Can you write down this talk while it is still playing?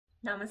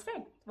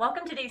Namaste.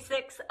 Welcome to day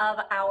 6 of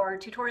our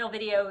tutorial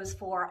videos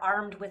for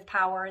Armed with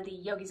Power, the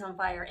Yogis on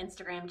Fire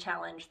Instagram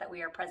challenge that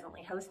we are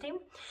presently hosting.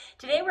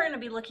 Today we're going to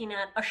be looking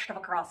at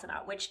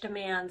Ashtavakrasana, which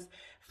demands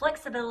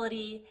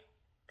flexibility,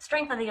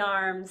 strength of the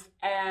arms,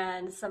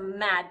 and some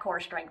mad core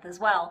strength as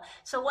well.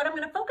 So what I'm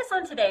going to focus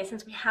on today,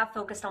 since we have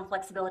focused on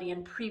flexibility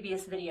in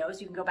previous videos,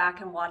 you can go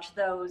back and watch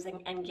those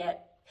and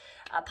get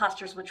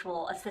postures which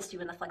will assist you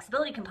in the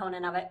flexibility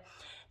component of it.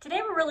 Today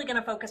we're really going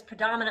to focus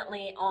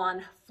predominantly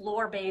on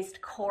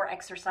floor-based core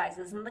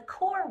exercises, and the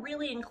core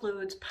really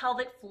includes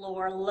pelvic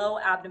floor, low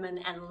abdomen,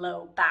 and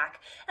low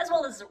back, as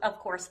well as, of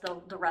course,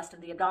 the rest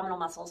of the abdominal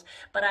muscles.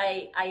 But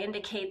I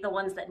indicate the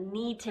ones that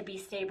need to be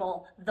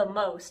stable the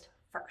most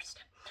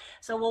first.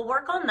 So we'll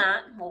work on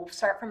that. We'll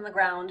start from the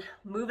ground,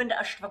 move into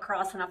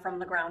Ashtavakrasana from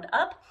the ground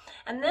up,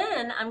 and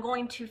then I'm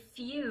going to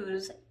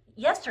fuse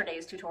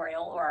yesterday's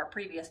tutorial, or our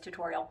previous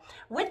tutorial,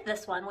 with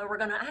this one where we're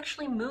going to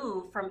actually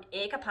move from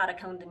Ekapada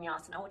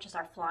Kondanyasana, which is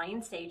our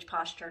flying stage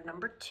posture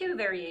number 2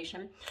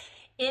 variation,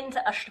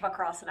 into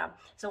Ashtavakrasana.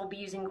 So we'll be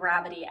using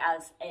gravity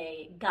as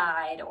a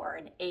guide or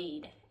an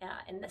aid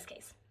in this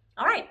case.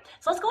 All right,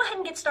 so let's go ahead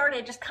and get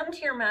started. Just come to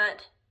your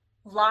mat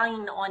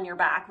lying on your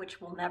back, which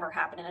will never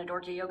happen in a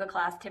Dorje Yoga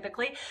class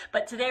typically,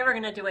 but today we're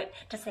going to do it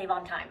to save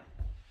on time.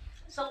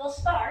 So we'll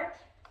start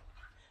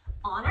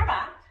on our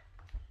back.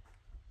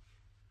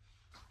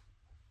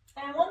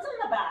 And once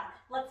on the back,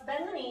 let's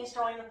bend the knees,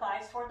 drawing the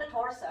thighs toward the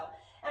torso.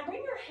 And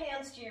bring your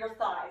hands to your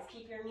thighs.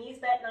 Keep your knees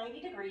bent 90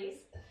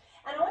 degrees.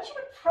 And I want you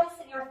to press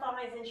your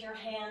thighs into your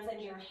hands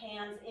and your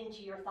hands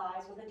into your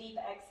thighs with a deep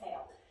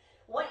exhale.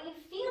 What you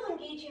feel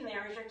engaging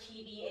there is your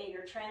TVA,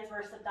 your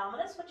transverse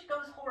abdominis, which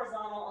goes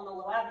horizontal on the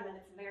low abdomen.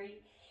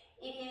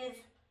 It is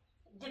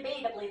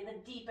debatably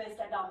the deepest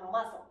abdominal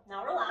muscle.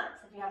 Now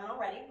relax if you haven't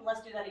already.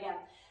 Let's do that again.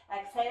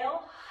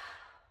 Exhale.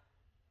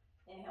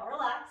 Inhale,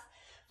 relax.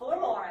 4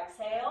 more,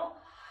 exhale,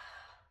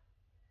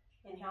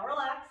 inhale,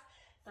 relax,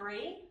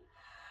 3,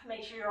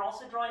 make sure you're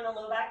also drawing the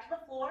low back to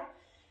the floor,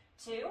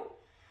 2,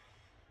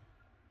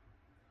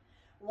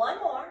 1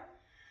 more,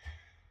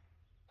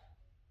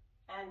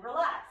 and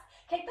relax.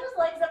 Kick those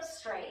legs up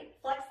straight,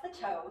 flex the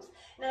toes.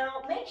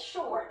 Now make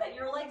sure that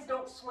your legs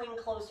don't swing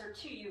closer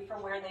to you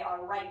from where they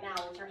are right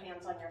now with your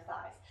hands on your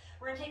thighs.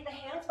 We're going to take the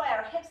hands by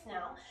our hips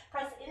now,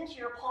 press into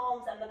your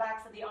palms and the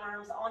backs of the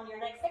arms. On your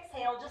next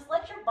exhale, just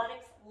let your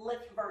buttocks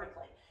lift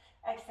vertically.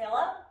 Exhale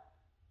up,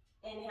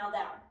 inhale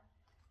down.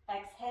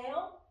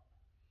 Exhale,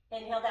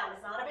 inhale down.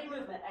 It's not a big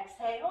movement.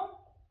 Exhale,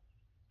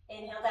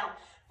 inhale down.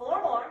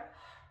 4 more.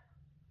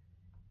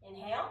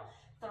 Inhale,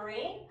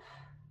 3,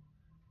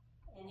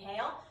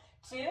 inhale,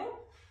 2,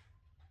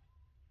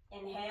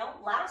 inhale,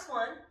 last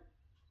one,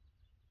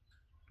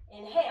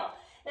 inhale.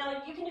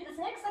 Now you can do this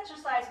next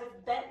exercise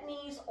with bent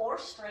knees or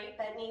straight.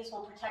 Bent knees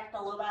will protect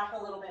the low back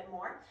a little bit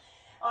more.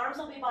 Arms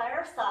will be by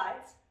our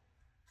sides.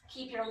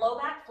 Keep your low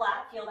back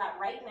flat, feel that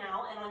right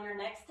now, and on your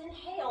next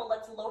inhale,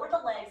 let's lower the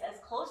legs as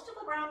close to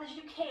the ground as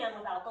you can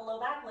without the low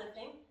back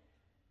lifting.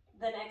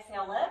 Then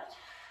exhale, lift.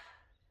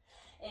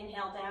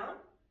 Inhale down.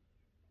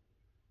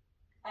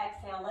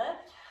 Exhale,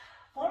 lift.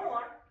 4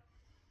 more.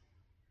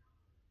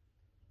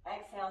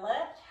 Exhale,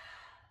 lift.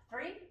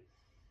 3.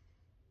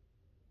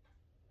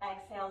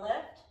 Exhale,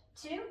 lift.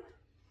 2.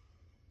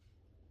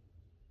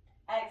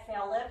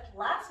 Exhale, lift.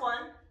 Last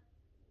one.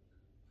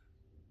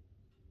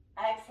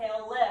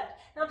 Exhale, lift.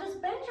 Now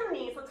just bend your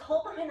knees. Let's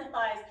hold behind the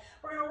thighs.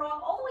 We're going to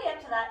rock all the way up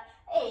to that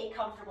A,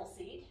 comfortable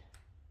seat.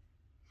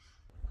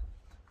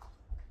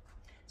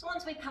 So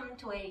once we come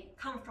to a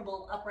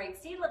comfortable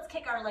upright seat, let's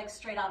kick our legs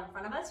straight out in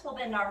front of us. We'll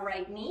bend our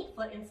right knee,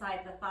 foot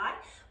inside the thigh.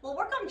 We'll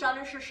work on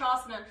Janu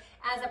Shirshasana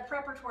as a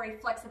preparatory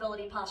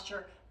flexibility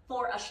posture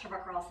for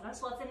Ashtavakrasana.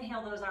 So let's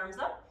inhale those arms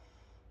up.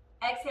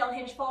 Exhale,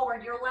 hinge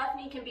forward. Your left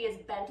knee can be as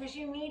bent as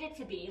you need it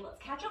to be.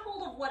 Let's catch a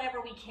hold of whatever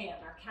we can,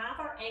 our calf,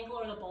 our ankle,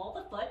 or the ball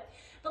of the foot.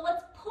 But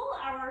let's pull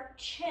our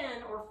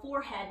chin or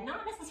forehead,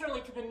 not necessarily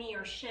to the knee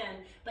or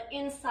shin, but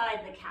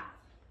inside the calf.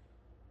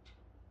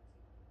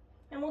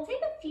 And we'll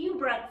take a few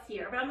breaths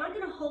here, but I'm not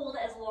going to hold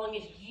as long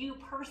as you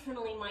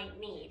personally might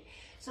need.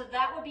 So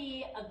that would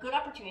be a good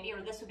opportunity,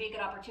 or this would be a good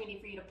opportunity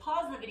for you to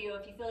pause the video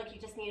if you feel like you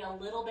just need a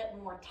little bit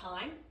more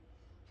time.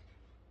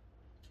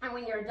 And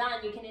when you're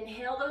done, you can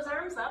inhale those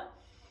arms up.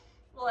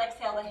 We'll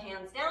exhale the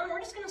hands down. We're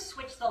just going to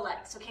switch the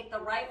legs. So kick the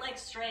right leg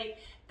straight,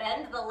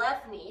 bend the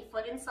left knee,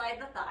 foot inside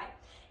the thigh.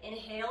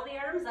 Inhale the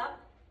arms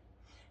up,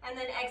 and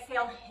then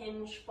exhale,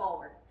 hinge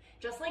forward.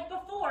 Just like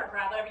before,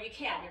 grab whatever you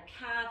can, your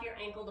calf, your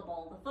ankle, the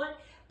ball of the foot.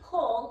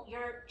 Pull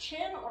your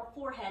chin or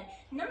forehead,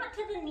 not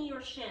to the knee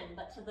or shin,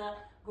 but to the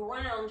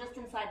ground just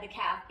inside the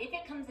calf, if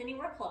it comes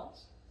anywhere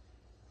close.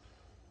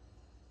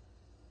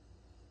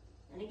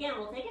 And again,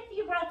 we'll take a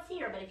few breaths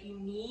here, but if you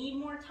need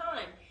more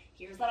time,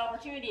 here's that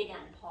opportunity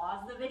again.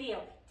 Pause the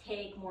video,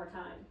 take more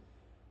time.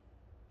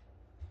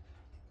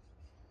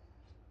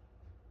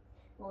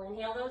 We'll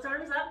inhale those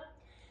arms up,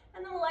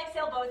 and then we'll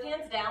exhale both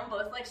hands down,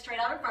 both legs straight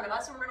out in front of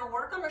us, and we're gonna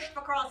work on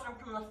Ashtavakrasana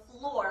from the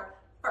floor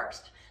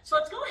first. So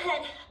let's go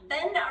ahead,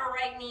 bend our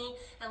right knee,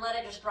 and let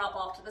it just drop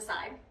off to the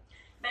side.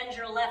 Bend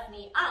your left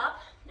knee up,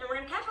 and we're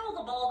going to catch hold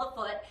of the ball of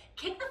the foot,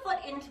 kick the foot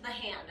into the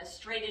hand as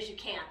straight as you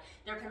can.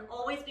 There can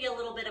always be a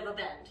little bit of a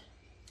bend.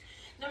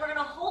 Then we're going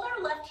to hold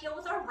our left heel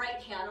with our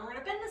right hand, and we're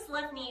going to bend this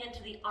left knee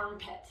into the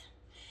armpit.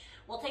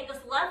 We'll take this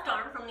left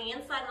arm from the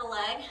inside of the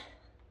leg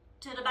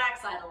to the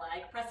back side of the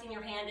leg, pressing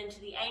your hand into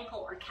the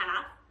ankle or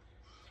calf,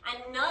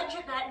 and nudge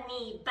that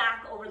knee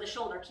back over the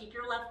shoulder. Keep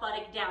your left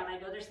buttock down. I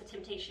know there's the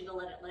temptation to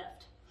let it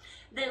lift.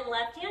 Then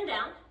left hand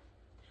down,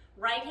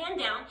 right hand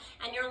down,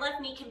 and your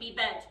left knee can be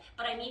bent,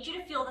 but I need you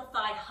to feel the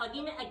thigh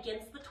hugging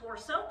against the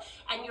torso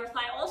and your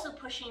thigh also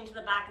pushing to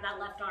the back of that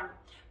left arm.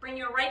 Bring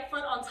your right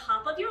foot on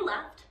top of your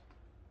left.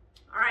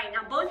 All right,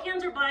 now both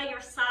hands are by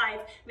your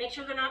sides. Make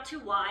sure they're not too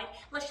wide.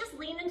 Let's just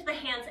lean into the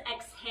hands.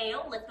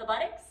 Exhale, lift the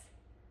buttocks.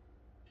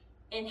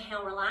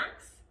 Inhale,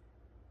 relax.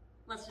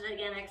 Let's do it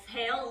again.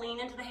 Exhale, lean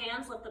into the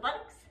hands, lift the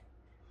buttocks.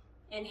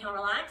 Inhale,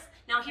 relax.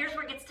 Now here's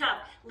where it gets tough.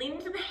 Lean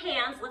into the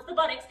hands, lift the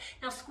buttocks.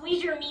 Now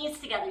squeeze your knees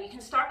together. You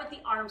can start with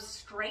the arms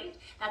straight.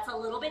 That's a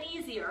little bit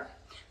easier.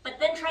 But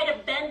then try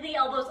to bend the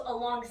elbows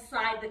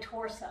alongside the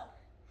torso.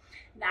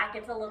 That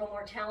gets a little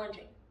more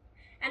challenging.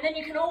 And then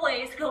you can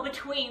always go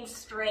between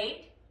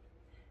straight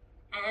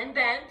and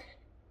bend,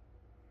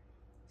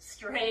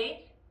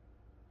 straight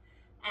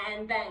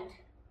and bend.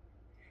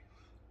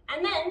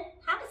 And then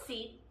have a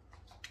seat.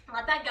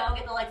 Let that go.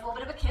 Get the legs a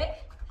little bit of a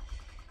kick.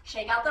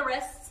 Shake out the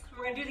wrists.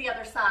 We're going to do the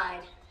other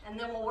side, and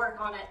then we'll work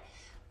on it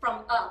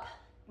from up,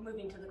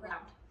 moving to the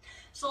ground.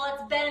 So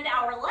let's bend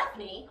our left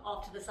knee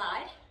off to the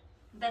side.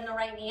 Bend the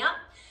right knee up.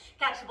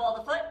 Catch the ball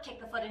of the foot. Kick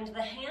the foot into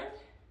the hand.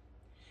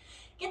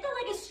 Get the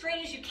leg as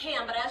straight as you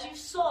can, but as you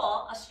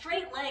saw, a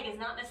straight leg is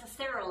not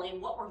necessarily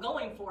what we're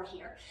going for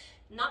here.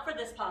 Not for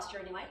this posture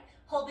anyway.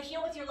 Hold the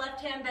heel with your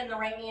left hand, bend the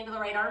right knee into the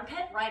right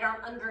armpit, right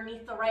arm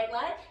underneath the right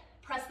leg.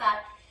 Press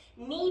that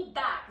knee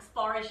back as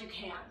far as you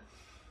can.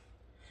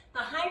 The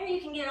higher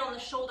you can get on the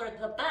shoulder,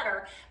 the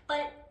better,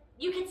 but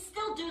you can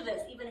still do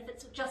this even if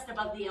it's just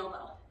above the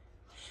elbow.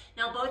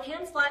 Now both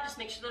hands flat, just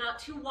make sure they're not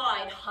too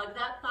wide. Hug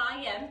that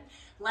thigh in.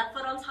 Left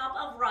foot on top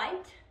of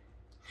right.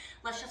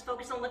 Let's just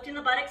focus on lifting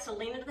the buttocks, so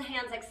lean into the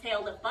hands,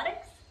 exhale, lift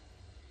buttocks.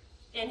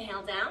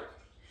 Inhale down.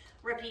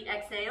 Repeat,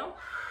 exhale.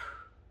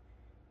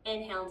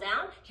 Inhale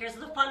down. Here's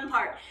the fun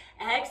part.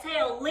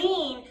 Exhale,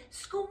 lean,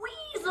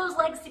 squeeze those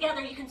legs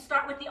together. You can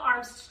start with the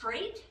arms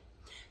straight,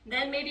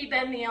 then maybe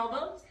bend the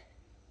elbows.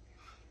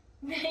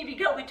 Maybe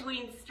go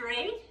between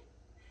straight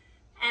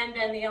and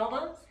bend the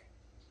elbows.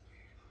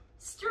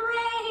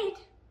 Straight,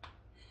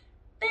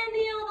 bend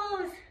the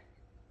elbows.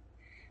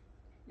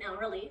 Now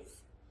release.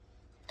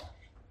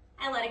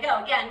 And let it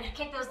go. Again,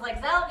 kick those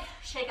legs out,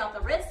 shake out the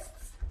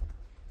wrists.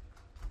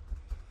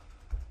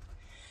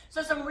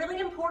 So some really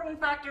important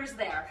factors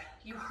there.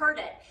 You heard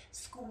it.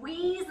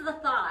 Squeeze the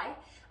thigh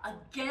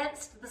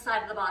against the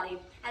side of the body.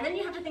 And then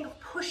you have to think of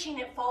pushing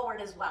it forward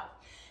as well.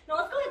 Now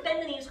let's go ahead and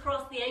bend the knees,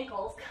 cross the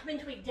ankles, come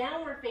into a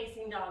downward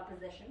facing dog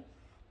position.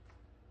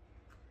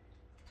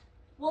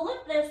 We'll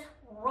lift this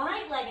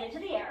right leg into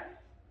the air.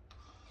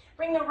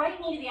 Bring the right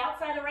knee to the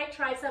outside of the right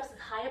triceps as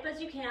high up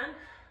as you can.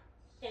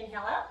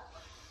 Inhale up.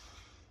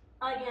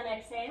 Again,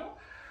 exhale.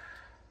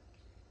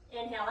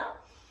 Inhale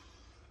up.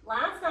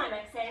 Last time,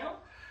 exhale.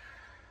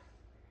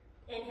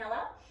 Inhale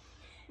up.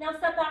 Now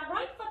step that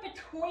right foot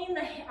between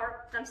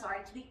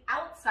to the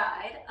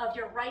outside of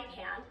your right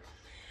hand.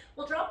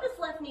 We'll drop this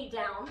left knee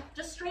down.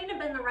 Just straighten and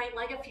bend the right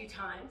leg a few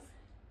times.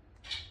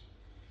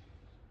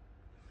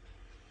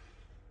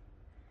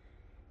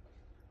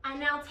 And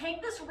now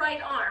take this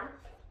right arm,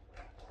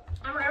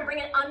 and we're going to bring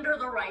it under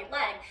the right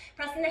leg.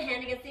 Pressing the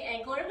hand against the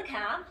ankle or the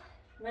calf.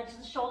 Nudge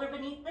the shoulder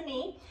beneath the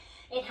knee.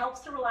 It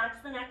helps to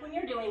relax the neck when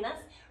you're doing this.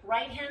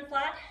 Right hand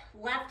flat,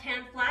 left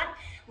hand flat.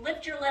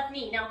 Lift your left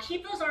knee. Now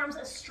keep those arms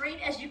as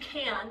straight as you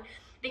can,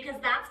 because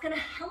that's going to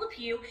help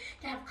you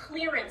to have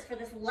clearance for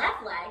this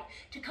left leg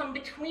to come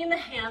between the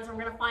hands, and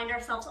we're going to find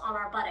ourselves on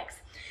our buttocks.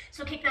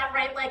 So kick that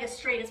right leg as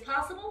straight as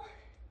possible.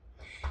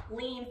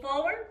 Lean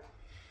forward.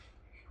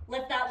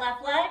 Lift that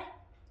left leg,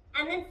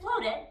 and then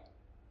float it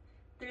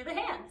through the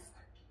hands.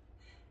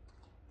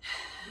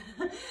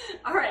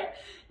 All right,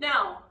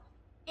 now,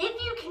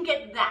 if you can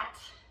get that,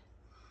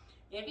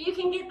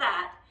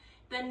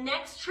 the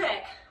next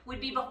trick would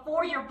be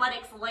before your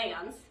buttocks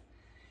lands,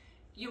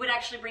 you would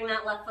actually bring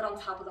that left foot on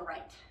top of the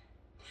right.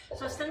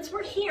 So since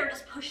we're here,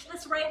 just push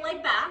this right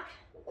leg back.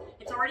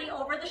 It's already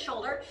over the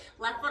shoulder.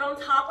 Left foot on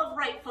top of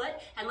right foot,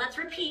 and let's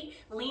repeat.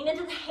 Lean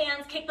into the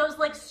hands, kick those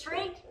legs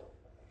straight.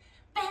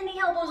 Bend the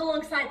elbows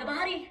alongside the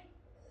body.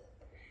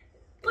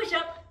 Push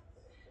up,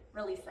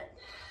 release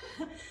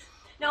it.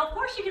 Now, of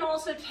course, you can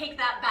also take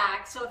that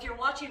back. So if you're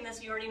watching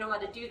this, you already know how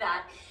to do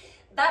that.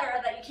 Better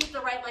that you keep the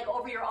right leg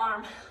over your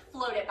arm,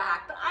 float it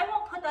back. But I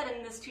won't put that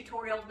in this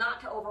tutorial, not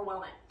to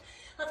overwhelm it.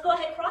 Let's go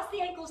ahead, cross the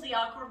ankles the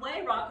awkward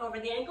way, rock over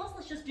the ankles.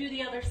 Let's just do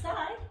the other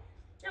side,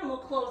 and we'll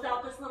close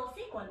out this little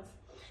sequence.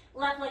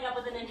 Left leg up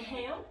with an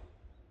inhale.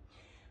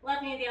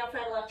 Left knee to the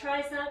outside of left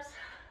triceps.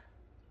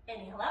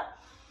 Inhale up.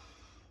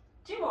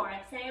 Two more,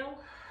 exhale.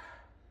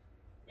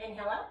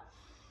 Inhale up.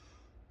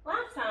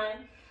 Last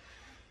time.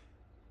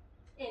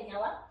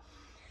 Inhale up.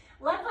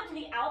 Left foot to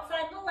the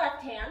outside of the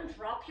left hand.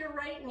 Drop your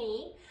right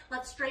knee.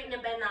 Let's straighten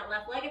and bend that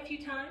left leg a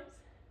few times.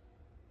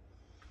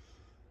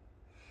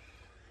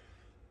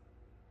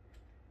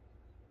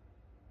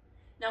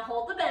 Now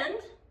hold the bend.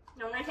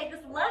 Now we're going to take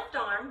this left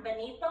arm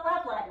beneath the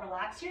left leg.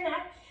 Relax your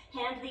neck.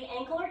 Hand to the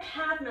ankle or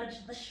calf.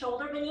 Nudge the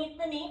shoulder beneath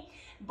the knee.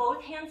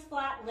 Both hands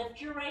flat. Lift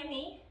your right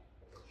knee.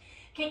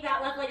 Kick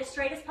that left leg as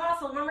straight as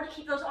possible. Remember to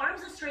keep those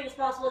arms as straight as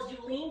possible as you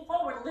lean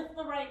forward. Lift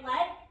the right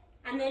leg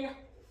and then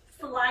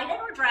slide it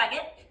or drag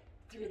it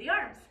through the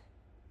arms.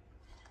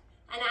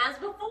 And as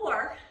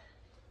before,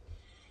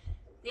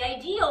 the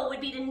ideal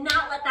would be to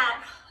not let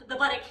the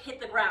buttock hit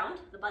the ground,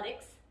 the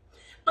buttocks,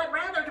 but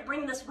rather to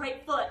bring this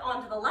right foot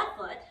onto the left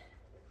foot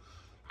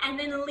and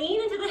then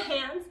lean into the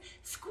hands,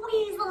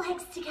 squeeze the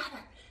legs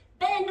together,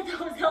 bend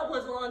those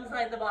elbows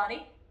alongside the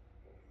body,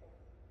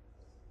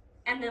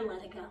 and then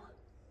let it go.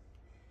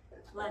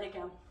 Let it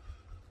go.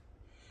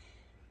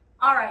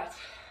 All right,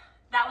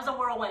 that was a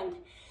whirlwind,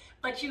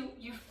 but you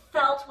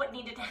felt what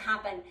needed to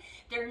happen.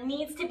 There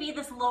needs to be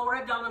this lower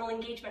abdominal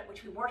engagement,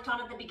 which we worked on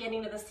at the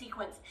beginning of the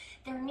sequence.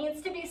 There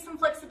needs to be some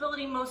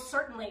flexibility, most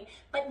certainly,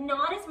 but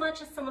not as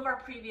much as some of our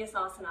previous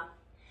asana.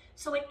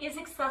 So it is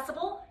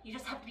accessible. You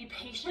just have to be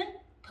patient,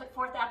 put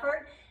forth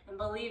effort, and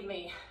believe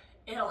me,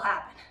 it'll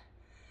happen.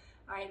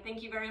 All right,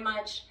 thank you very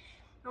much.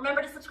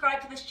 Remember to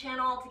subscribe to this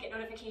channel to get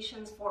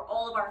notifications for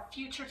all of our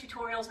future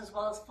tutorials as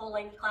well as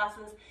full-length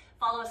classes.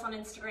 Follow us on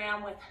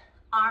Instagram with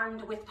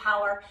Armed with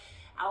Power,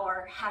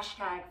 our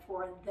hashtag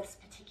for this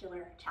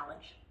particular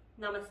challenge.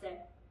 Namaste.